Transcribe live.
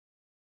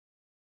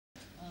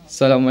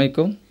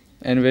Assalamualaikum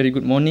and very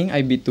good morning.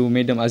 I be to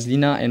Madam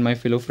Azlina and my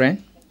fellow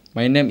friend.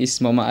 My name is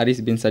Muhammad Aris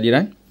bin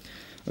Sadiran.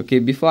 Okay,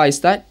 before I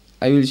start,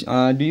 I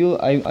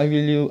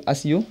will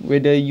ask you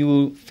whether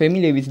you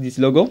familiar with this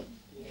logo.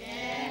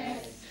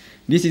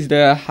 This is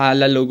the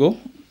halal logo.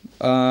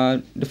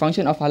 The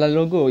function of halal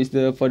logo is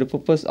for the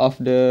purpose of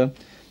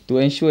to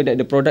ensure that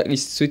the product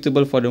is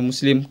suitable for the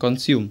Muslim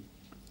consume.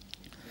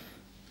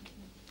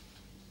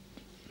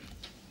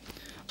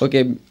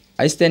 Okay,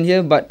 I stand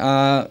here but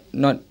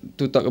not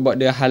to talk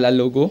about the halal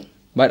logo,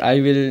 but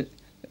I will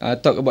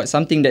talk about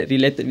something that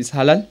related with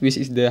halal, which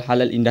is the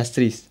halal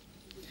industries.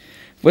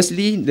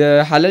 Firstly,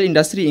 the halal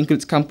industry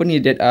includes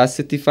companies that are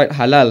certified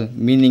halal,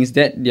 meaning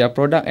that their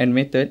product and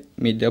method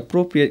meet the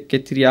appropriate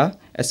criteria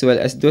as well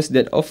as those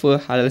that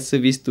offer halal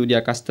service to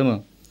their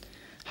customer.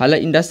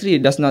 Halal industry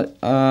does not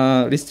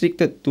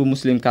restricted to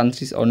Muslim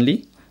countries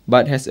only,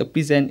 but has a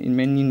presence in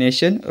many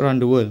nations around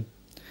the world.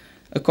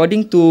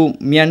 According to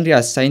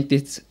Mianrias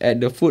scientists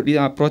at the Food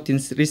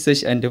Proteins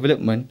Research and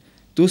Development,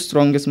 two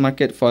strongest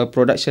markets for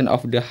production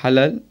of the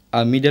halal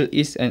are Middle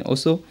East and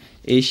also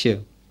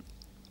Asia.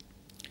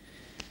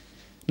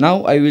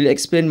 Now I will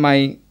explain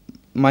my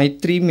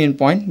three main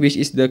points, which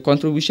is the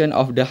contribution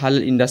of the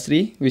halal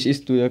industry, which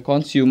is to the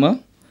consumer,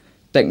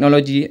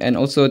 technology, and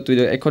also to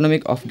the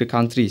economic of the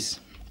countries.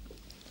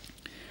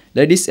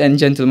 Ladies and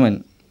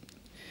gentlemen,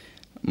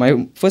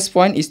 my first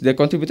point is the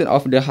contribution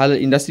of the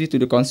halal industry to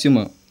the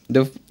consumer.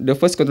 The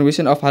first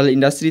contribution of halal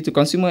industry to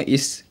consumer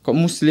is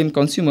Muslim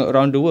consumer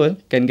around the world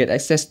can get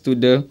access to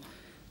the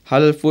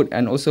halal food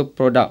and also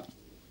product.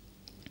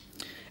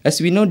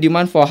 As we know,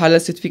 demand for halal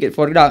certificate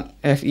product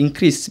have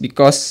increased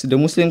because the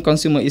Muslim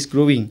consumer is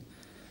growing.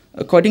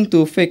 According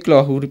to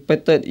Fakelor, who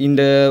reported in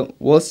the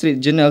Wall Street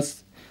Journal,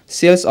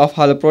 sales of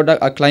halal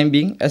product are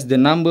climbing as the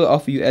number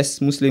of US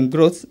Muslim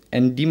growth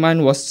and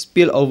demand was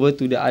spilled over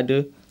to the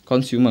other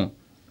consumer.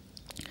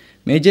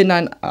 Major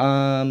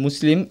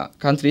non-Muslim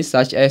countries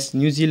such as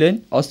New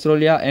Zealand,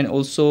 Australia, and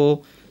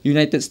also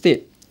United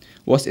States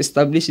was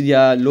established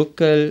their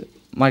local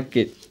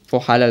market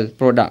for halal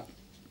product.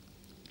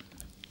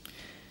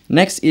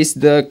 Next is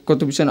the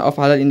contribution of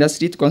halal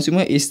industry to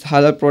consumer is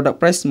halal product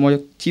price more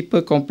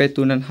cheaper compared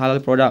to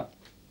non-halal product.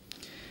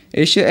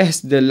 Asia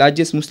has the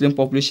largest Muslim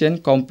population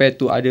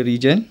compared to other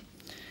region,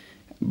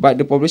 but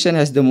the population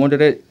has the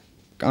moderate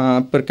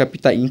per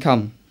capita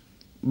income.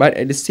 But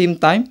at the same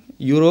time,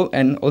 Europe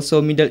and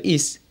also Middle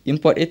East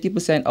import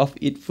 80% of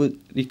its food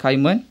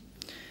requirement.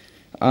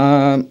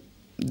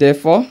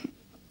 Therefore,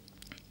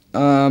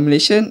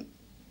 Malaysia,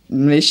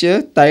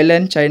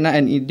 Thailand, China,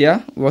 and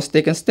India was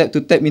taken step to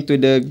tap into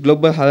the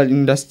global halal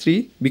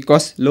industry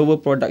because lower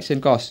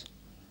production cost.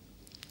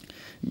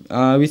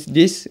 With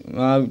this,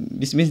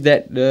 this means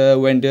that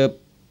when the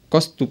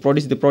cost to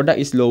produce the product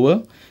is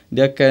lower,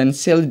 they can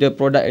sell the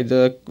product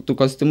to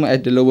customer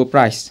at the lower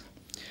price.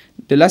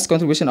 The last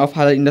contribution of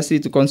halal industry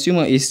to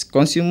consumer is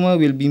consumer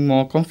will be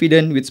more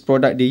confident with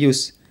product they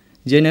use.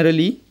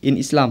 Generally, in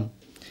Islam,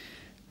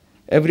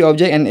 every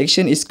object and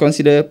action is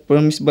considered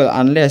permissible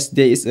unless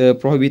there is a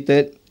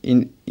prohibited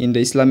in the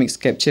Islamic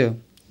scripture.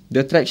 The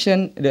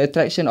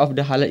attraction of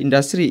the halal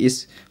industry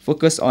is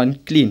focused on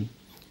clean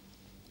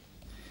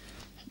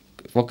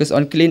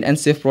and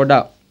safe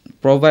product.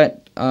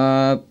 Provide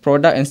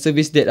product and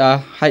service that are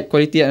high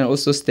quality and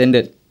also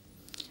standard.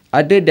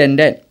 Other than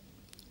that,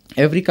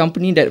 every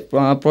company that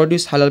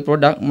produce halal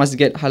product must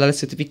get halal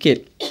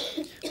certificate.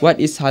 What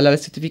is halal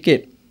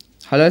certificate?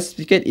 Halal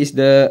certificate is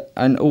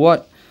an award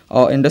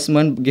or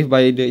endorsement given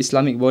by the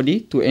Islamic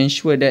body to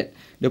ensure that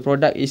the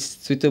product is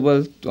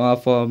suitable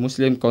for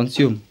Muslim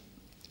consume.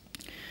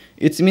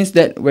 It means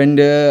that when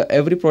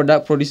every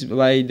product produced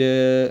by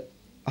the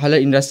halal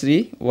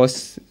industry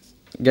was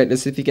get the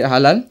certificate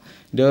halal,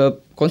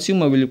 the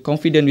consumer will be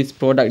confident with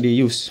product they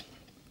use.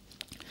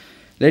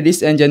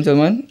 Ladies and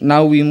gentlemen,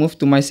 now we move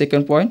to my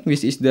second point,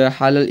 which is the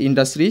halal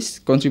industries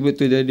contribute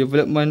to the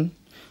development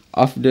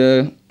of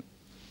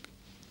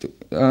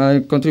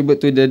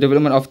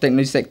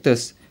technology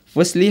sectors.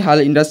 Firstly,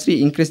 halal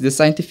industry increase the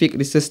scientific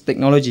research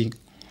technology.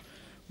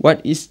 What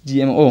is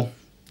GMO?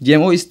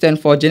 GMO stands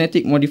for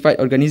genetic modified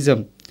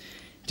organism.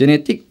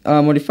 Genetic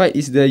modified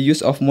is the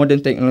use of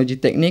modern technology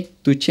technique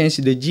to change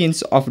the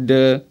genes of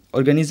the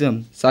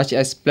organism, such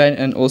as plant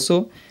and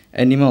also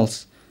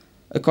animals.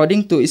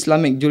 According to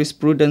Islamic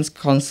Jurisprudence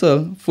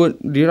Council, food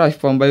derived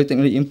from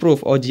biotechnology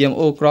improved or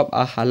GMO crop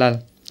are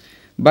halal.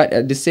 But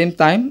at the same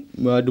time,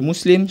 the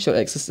Muslim should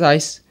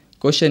exercise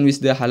caution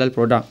with the halal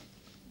product.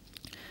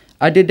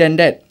 Other than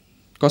that,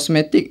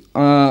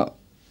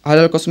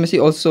 halal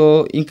cosmetic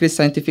also increase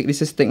scientific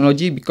research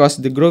technology because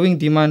the growing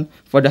demand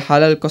for the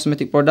halal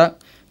cosmetic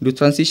product, the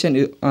transition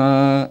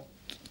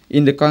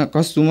in the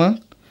consumer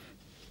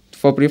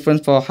for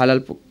preference for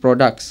halal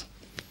products.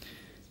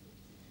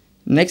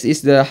 Next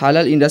is the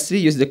halal industry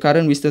use the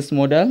current business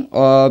model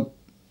or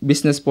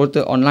business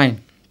portal online.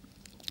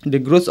 The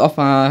growth of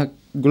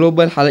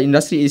global halal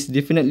industry is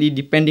definitely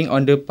depending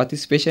on the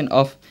participation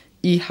of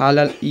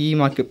e-halal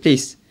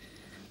e-marketplace.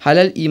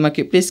 Halal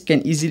e-marketplace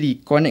can easily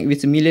connect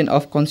with millions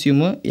of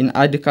consumers in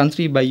other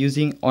countries by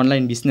using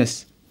online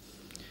business.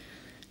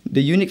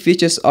 The unique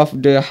features of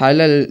the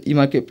halal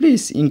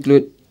e-marketplace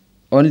include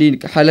only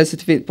halal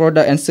certificate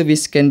product and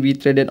service can be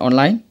traded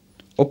online,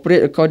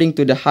 operate according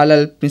to the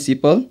halal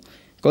principle,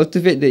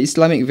 cultivate the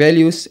Islamic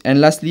values,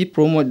 and lastly,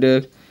 promote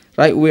the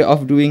right way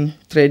of doing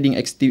trading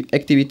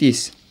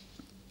activities.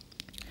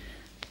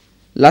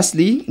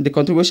 Lastly, the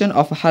contribution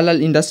of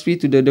halal industry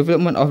to the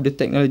development of the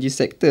technology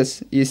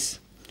sectors is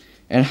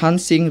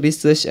enhancing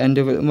research and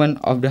development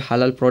of the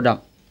halal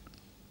product.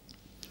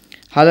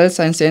 Halal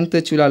Science Center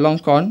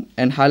Chulalongkorn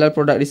and Halal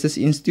Product Research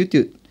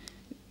Institute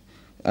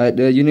at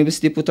the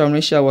University Putra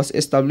Malaysia was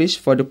established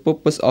for the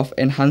purpose of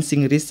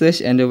enhancing research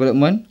and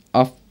development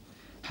of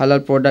halal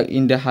product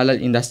in the halal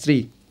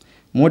industry.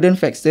 Modern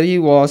factory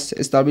was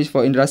established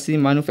for industry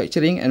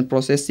manufacturing and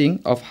processing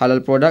of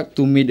halal product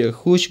to meet the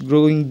huge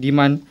growing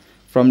demand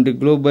from the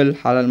global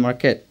halal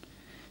market.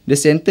 The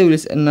center will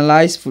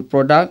analyze food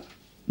product,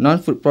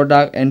 non-food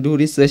product, and do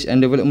research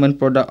and development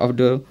product of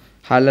the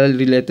halal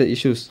related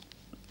issues.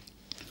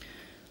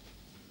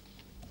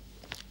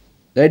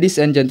 Ladies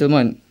and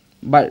gentlemen,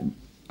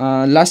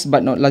 last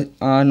but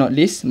not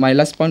least, my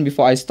last point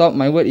before I stop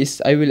my word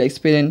is I will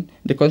explain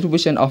the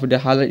contribution of the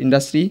halal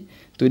industry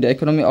to the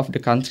economy of the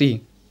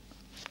country.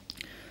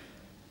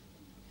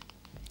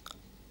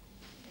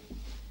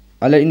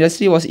 Halal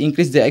industry was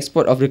increased the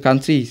export of the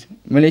country.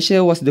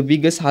 Malaysia was the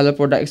biggest halal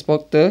product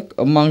exporter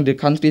among the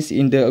countries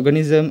in the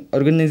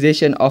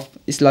Organization of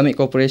Islamic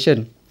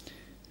Cooperation.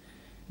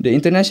 The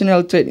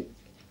International Trade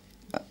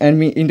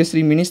and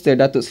Industry Minister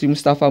Datuk Sri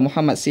Mustafa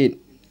Muhammad said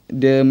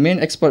the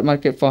main export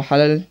market for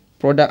halal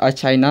product are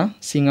China,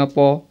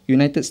 Singapore,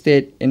 United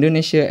States,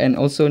 Indonesia, and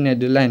also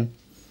Netherlands.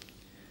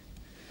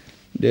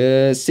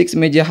 The 6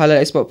 major halal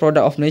export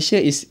product of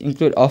Malaysia is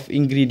include of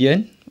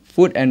ingredient,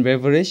 food and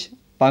beverage,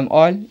 palm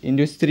oil,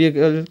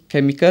 industrial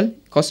chemical,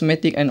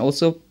 cosmetic, and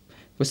also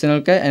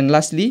personal care, and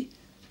lastly,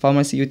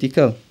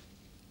 pharmaceutical.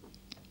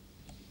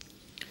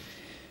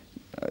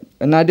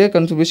 Another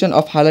contribution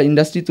of halal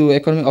industry to the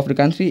economy of the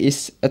country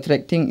is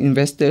attracting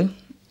investor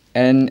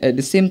and at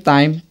the same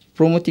time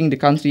promoting the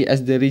country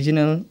as the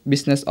regional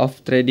business of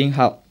trading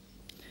hub.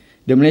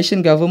 The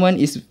Malaysian government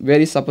is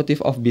very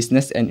supportive of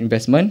business and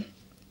investment.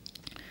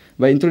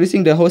 By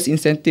introducing the host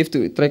incentive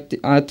to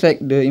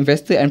attract the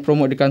investor and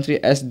promote the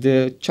country as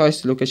the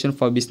choice location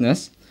for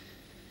business,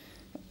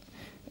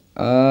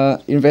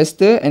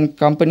 investor and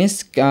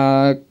companies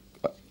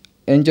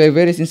enjoy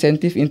various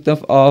incentives in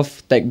terms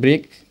of tax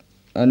break,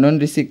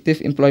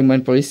 non-restrictive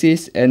employment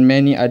policies, and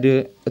many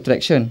other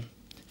attractions.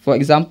 For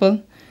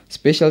example,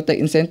 special tax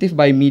incentive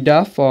by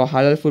MIDA for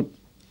halal food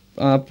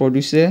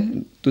producer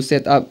to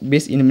set up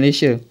base in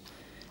Malaysia.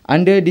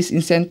 Under this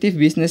incentive,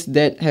 business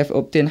that have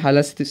obtained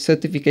halal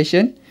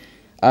certification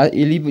are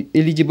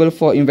eligible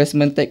for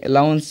investment tax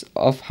allowance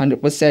of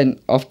 100%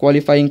 of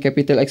qualifying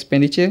capital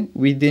expenditure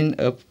within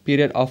a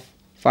period of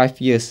 5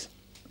 years.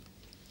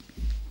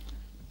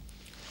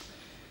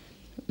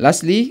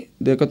 Lastly,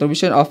 the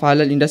contribution of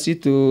halal industry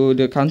to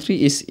the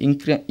country is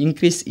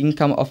increased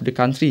income of the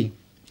country.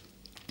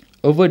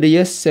 Over the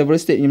years, several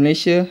states in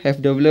Malaysia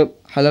have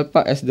developed halal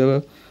park as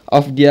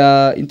of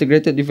their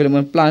integrated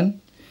development plan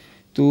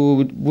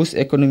to boost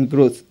economic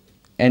growth,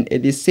 and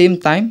at the same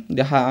time,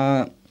 the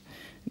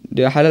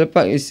halal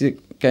park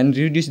can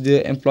reduce the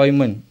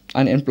unemployment.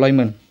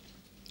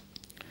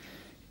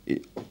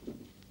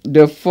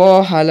 The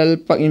 4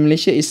 halal park in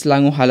Malaysia is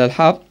Selangor Halal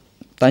Hub,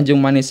 Tanjung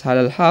Manis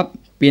Halal Hub,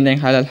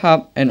 Penang Halal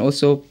Hub, and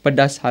also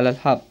Pedas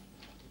Halal Hub.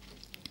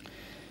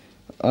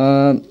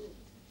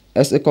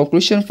 As a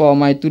conclusion for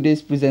my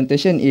today's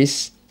presentation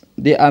is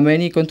there are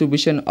many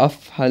contributions of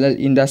halal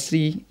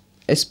industry,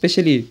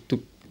 especially to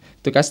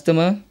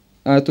customer,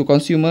 to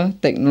consumer,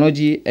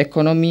 technology,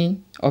 economy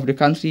of the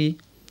country,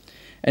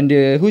 and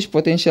the huge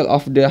potential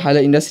of the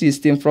halal industry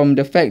stems from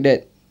the fact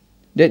that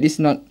is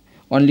not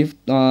only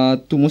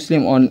to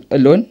Muslim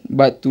alone,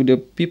 but to the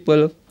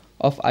people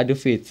of other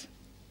faiths.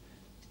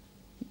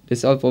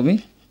 That's all for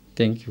me.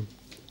 Thank you.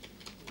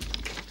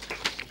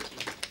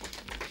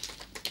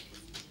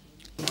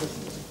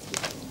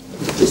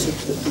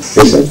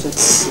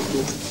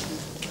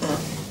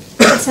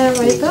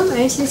 Assalamualaikum,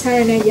 I'm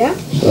Sarah Nadia.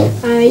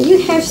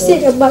 You have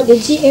said about the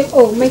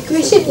GMO. My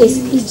question is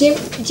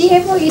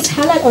GMO is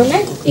halal or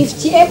not? If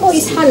GMO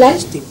is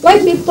halal, why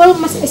people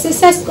must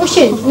exercise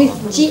caution with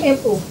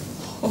GMO?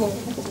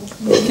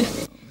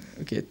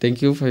 Okay,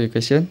 thank you for your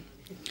question.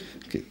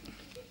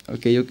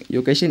 Okay,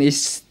 your question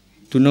is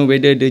to know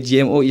whether the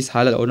GMO is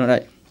halal or not,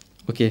 right?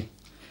 Okay.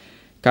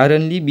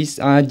 Currently,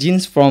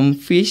 genes from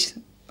fish,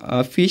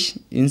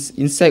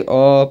 insect,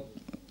 or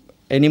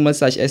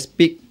animals such as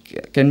pig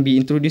can be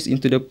introduced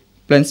into the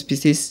plant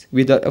species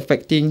without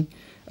affecting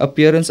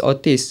appearance or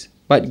taste,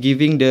 but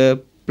giving the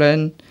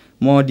plant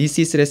more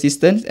disease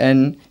resistance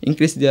and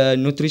increase the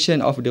nutrition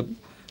of the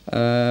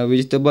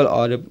vegetable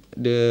or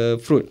the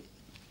fruit.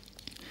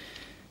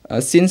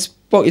 Since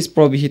pork is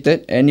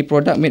prohibited, any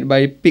product made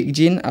by pig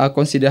gene are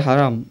considered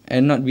haram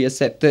and not be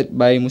accepted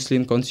by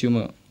Muslim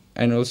consumer.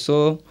 and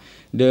also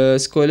the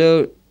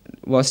scholar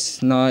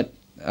was not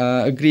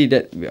agree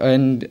that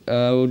and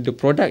the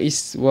product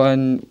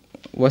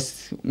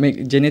was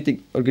make genetic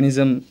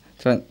organism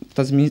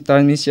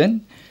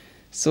transmission,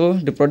 so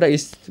the product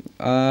is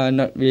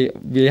not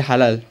very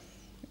halal.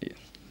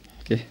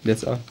 Okay,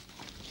 that's all.